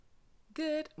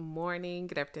Good morning,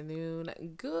 good afternoon,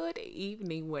 good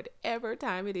evening, whatever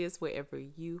time it is, wherever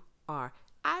you are.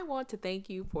 I want to thank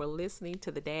you for listening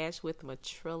to The Dash with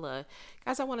Matrilla.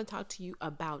 Guys, I want to talk to you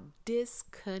about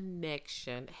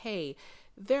disconnection. Hey,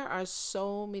 there are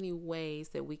so many ways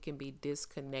that we can be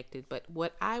disconnected, but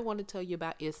what I want to tell you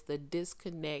about is the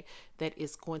disconnect that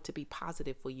is going to be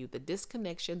positive for you, the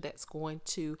disconnection that's going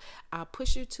to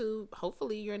push you to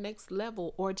hopefully your next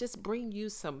level or just bring you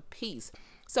some peace.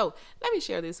 So let me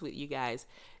share this with you guys.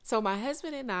 So my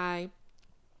husband and I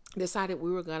decided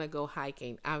we were going to go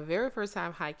hiking. Our very first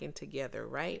time hiking together,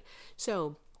 right?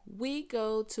 So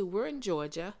we're in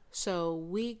Georgia. So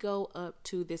we go up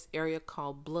to this area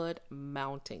called Blood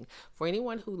Mountain. For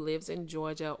anyone who lives in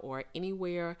Georgia or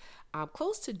anywhere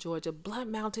close to Georgia, Blood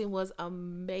Mountain was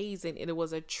amazing and it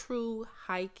was a true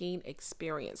hiking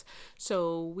experience.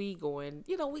 So we going,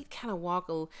 we kind of walk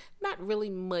not really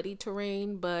muddy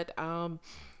terrain, but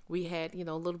we had,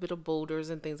 a little bit of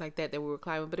boulders and things like that we were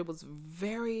climbing, but it was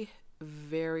very,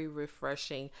 very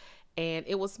refreshing and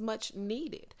it was much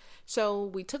needed. So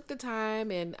we took the time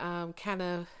and kind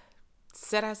of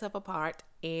set ourselves apart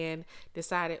and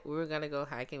decided we were going to go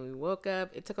hiking. We woke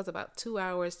up. It took us about 2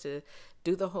 hours to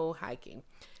do the whole hiking.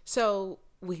 So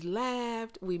we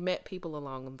laughed. We met people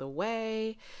along the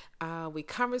way. We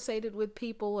conversated with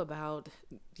people about,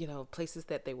 places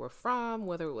that they were from,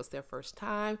 whether it was their first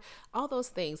time, all those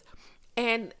things.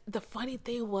 And the funny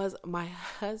thing was my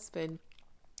husband,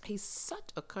 he's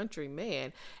such a country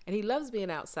man and he loves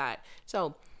being outside.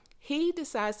 So he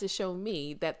decides to show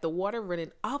me that the water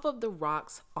running off of the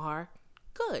rocks are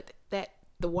good, that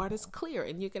the water's clear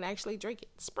and you can actually drink it,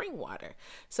 spring water.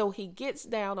 So he gets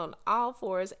down on all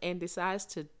fours and decides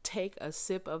to take a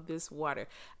sip of this water.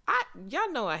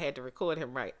 Y'all know I had to record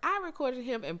him, right? I recorded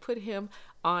him and put him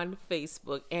on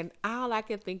Facebook, and all I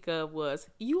could think of was,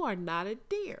 "You are not a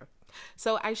deer."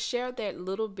 So I shared that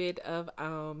little bit of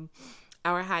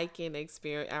our hiking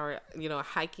experience,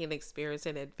 hiking experience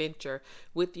and adventure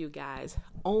with you guys,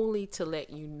 only to let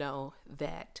you know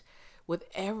that with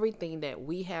everything that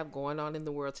we have going on in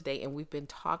the world today, and we've been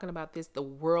talking about this, the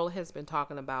world has been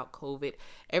talking about COVID,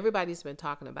 everybody's been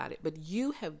talking about it, but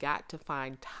you have got to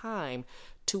find time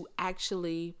to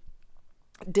actually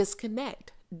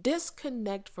disconnect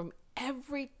from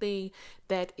everything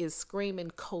that is screaming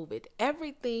COVID,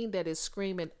 everything that is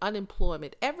screaming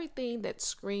unemployment, everything that's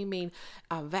screaming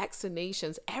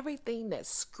vaccinations, everything that's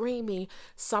screaming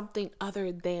something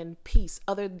other than peace,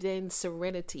 other than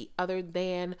serenity, other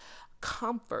than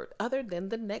comfort, other than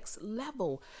the next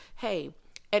level. Hey,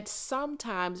 at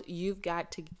sometimes you've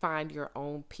got to find your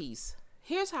own peace.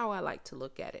 Here's how I like to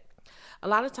look at it. A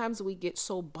lot of times we get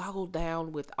so boggled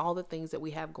down with all the things that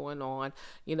we have going on,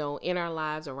 in our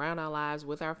lives, around our lives,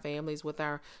 with our families, with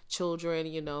our children,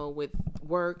 with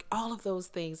work, all of those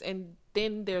things. And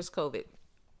then there's COVID.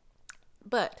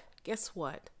 But guess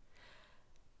what?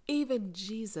 Even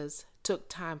Jesus took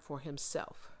time for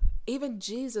himself. Even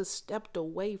Jesus stepped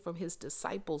away from his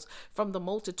disciples, from the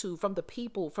multitude, from the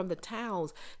people, from the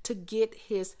towns to get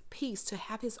his peace, to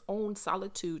have his own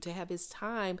solitude, to have his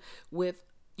time with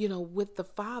the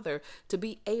Father, to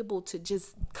be able to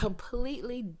just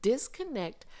completely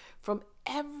disconnect from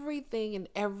everything and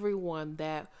everyone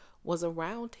that was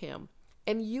around him.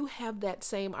 And you have that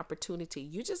same opportunity.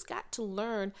 You just got to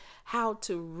learn how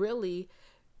to really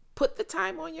put the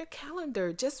time on your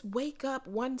calendar. Just wake up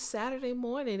one Saturday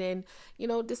morning and,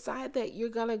 decide that you're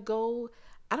going to go,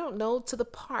 I don't know, to the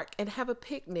park and have a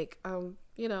picnic, and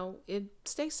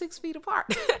stay 6 feet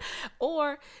apart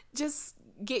or just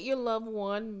get your loved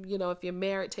one, if you're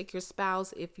married, take your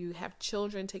spouse. If you have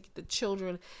children, take the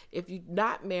children. If you're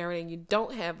not married and you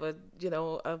don't have a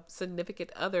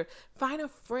significant other, find a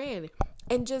friend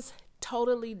and just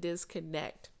totally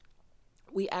disconnect.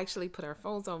 We actually put our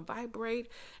phones on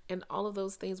vibrate and all of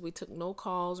those things. We took no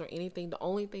calls or anything. The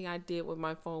only thing I did with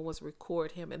my phone was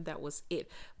record him, and that was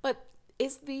it. But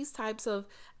it's these types of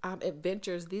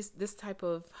adventures, this type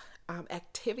of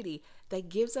activity that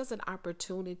gives us an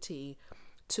opportunity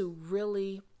to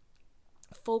really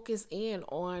focus in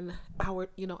on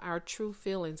our true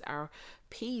feelings, our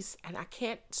peace. And I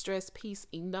can't stress peace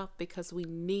enough, because we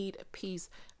need peace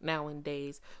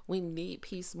nowadays. We need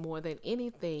peace more than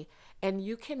anything. And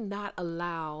you cannot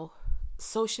allow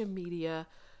social media,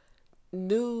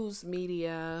 news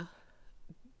media,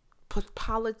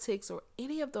 politics, or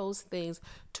any of those things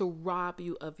to rob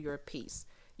you of your peace.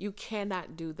 You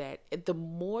cannot do that. The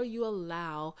more you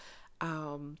allow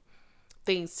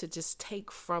things to just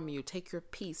take from you, take your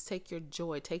peace, take your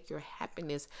joy, take your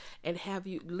happiness, and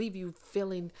leave you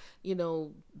feeling,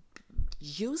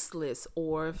 useless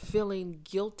or feeling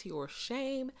guilty or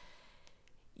shame,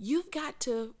 you've got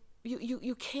to,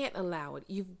 you can't allow it.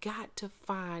 You've got to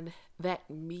find that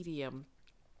medium.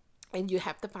 And you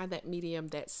have to find that medium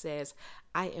that says,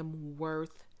 I am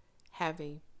worth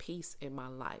having peace in my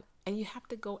life. And you have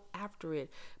to go after it.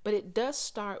 But it does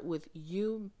start with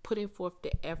you putting forth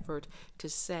the effort to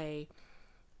say,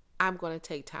 I'm going to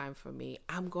take time for me.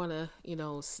 I'm going to,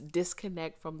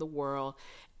 disconnect from the world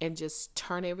and just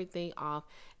turn everything off.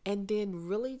 And then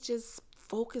really just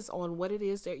focus on what it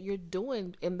is that you're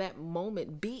doing in that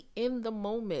moment. Be in the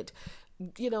moment.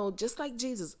 Just like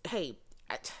Jesus. Hey,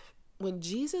 when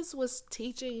Jesus was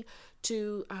teaching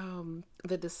to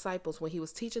the disciples, when he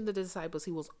was teaching the disciples,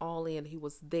 he was all in. He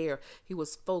was there. He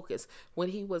was focused. When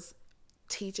he was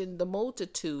teaching the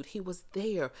multitude, he was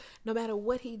there. No matter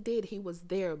what he did, he was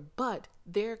there. But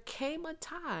there came a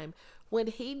time when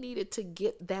he needed to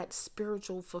get that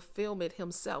spiritual fulfillment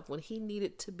himself, when he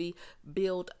needed to be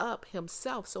built up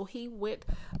himself. So he went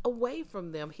away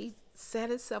from them. He set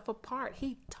himself apart.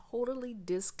 He totally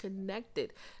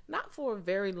disconnected, not for a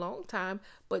very long time,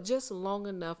 but just long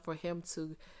enough for him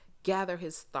to gather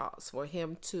his thoughts, for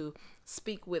him to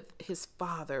speak with his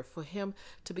father, for him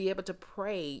to be able to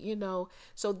pray,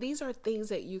 So these are things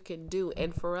that you can do.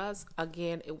 And for us,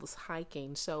 again, it was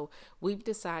hiking. So we've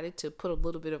decided to put a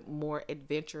little bit of more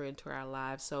adventure into our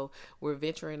lives. So we're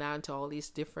venturing out into all these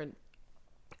different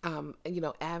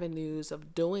avenues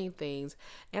of doing things.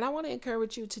 And I want to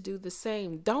encourage you to do the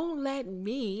same. Don't let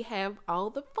me have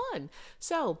all the fun.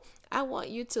 So I want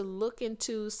you to look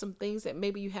into some things that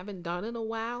maybe you haven't done in a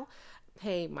while.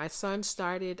 Hey, my son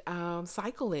started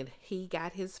cycling. He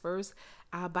got his first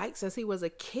bike since he was a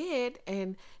kid,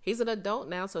 and he's an adult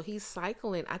now, so he's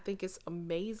cycling. I think it's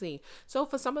amazing. So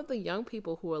for some of the young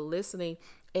people who are listening,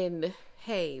 and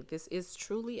hey, this is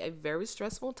truly a very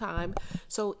stressful time.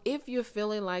 So if you're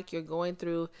feeling like you're going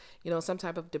through, some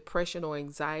type of depression or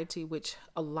anxiety, which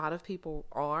a lot of people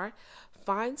are,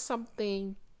 find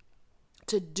something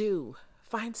to do.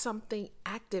 Find something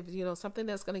active, something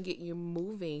that's going to get you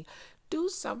moving. Do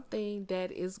something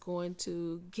that is going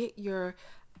to get your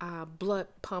blood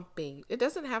pumping. It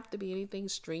doesn't have to be anything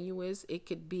strenuous. It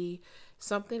could be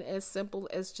something as simple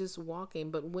as just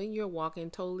walking. But when you're walking,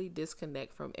 totally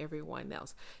disconnect from everyone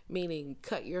else, meaning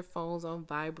cut your phones on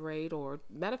vibrate, or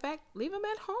matter of fact, leave them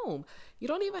at home. You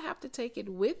don't even have to take it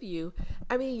with you.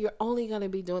 I mean, you're only going to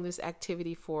be doing this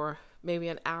activity for maybe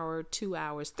an hour, 2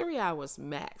 hours, 3 hours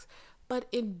max, but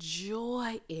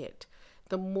enjoy it.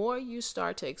 The more you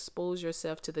start to expose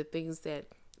yourself to the things that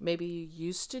maybe you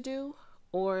used to do,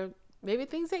 or maybe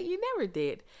things that you never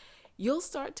did, you'll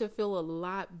start to feel a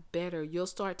lot better. You'll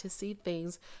start to see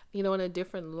things, in a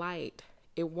different light.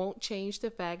 It won't change the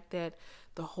fact that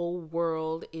the whole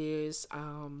world is,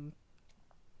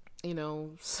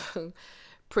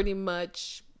 pretty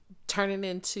much turning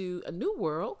into a new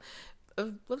world,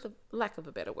 with a lack of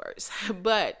a better words.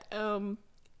 But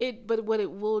what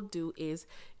it will do is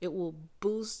it will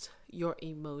boost your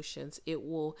emotions. It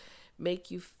will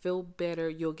make you feel better.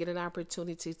 You'll get an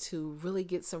opportunity to really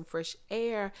get some fresh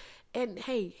air. And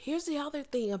hey, here's the other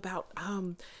thing about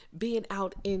being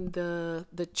out in the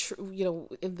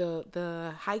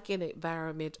hiking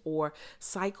environment, or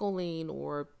cycling,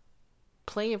 or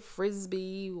playing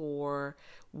frisbee, or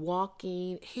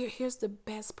walking. Here's the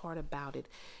best part about it.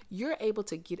 You're able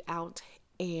to get out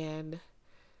and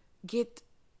get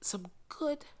some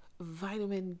good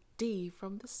vitamin D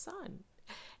from the sun.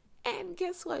 And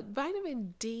guess what?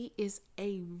 Vitamin D is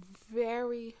a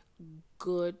very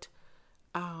good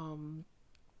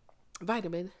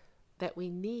vitamin that we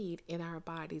need in our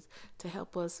bodies to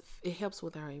help us. It helps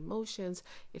with our emotions.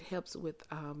 It helps with,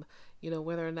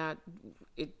 whether or not,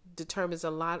 it determines a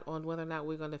lot on whether or not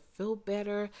we're going to feel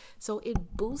better. So it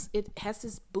has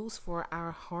this boost for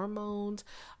our hormones,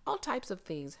 all types of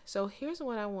things. So here's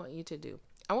what I want you to do.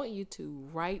 I want you to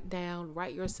write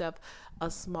yourself a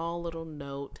small little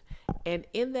note. And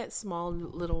in that small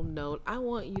little note, I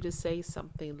want you to say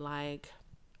something like,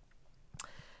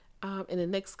 in the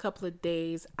next couple of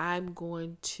days, I'm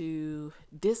going to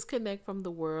disconnect from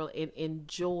the world and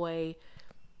enjoy,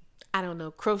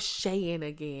 crocheting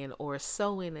again, or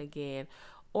sewing again,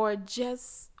 or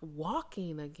just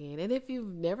walking again. And if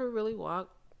you've never really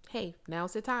walked, hey,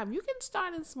 now's the time. You can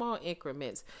start in small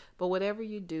increments, but whatever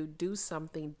you do, do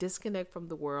something, disconnect from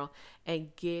the world,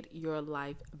 and get your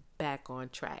life back on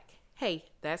track. Hey,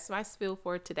 that's my spiel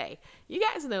for today. You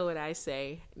guys know what I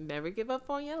say. Never give up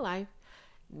on your life.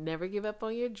 Never give up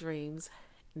on your dreams.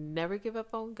 Never give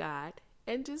up on God.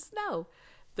 And just know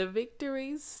the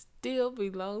victory still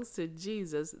belongs to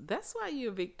Jesus. That's why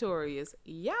you're victorious.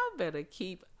 Y'all better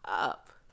keep up.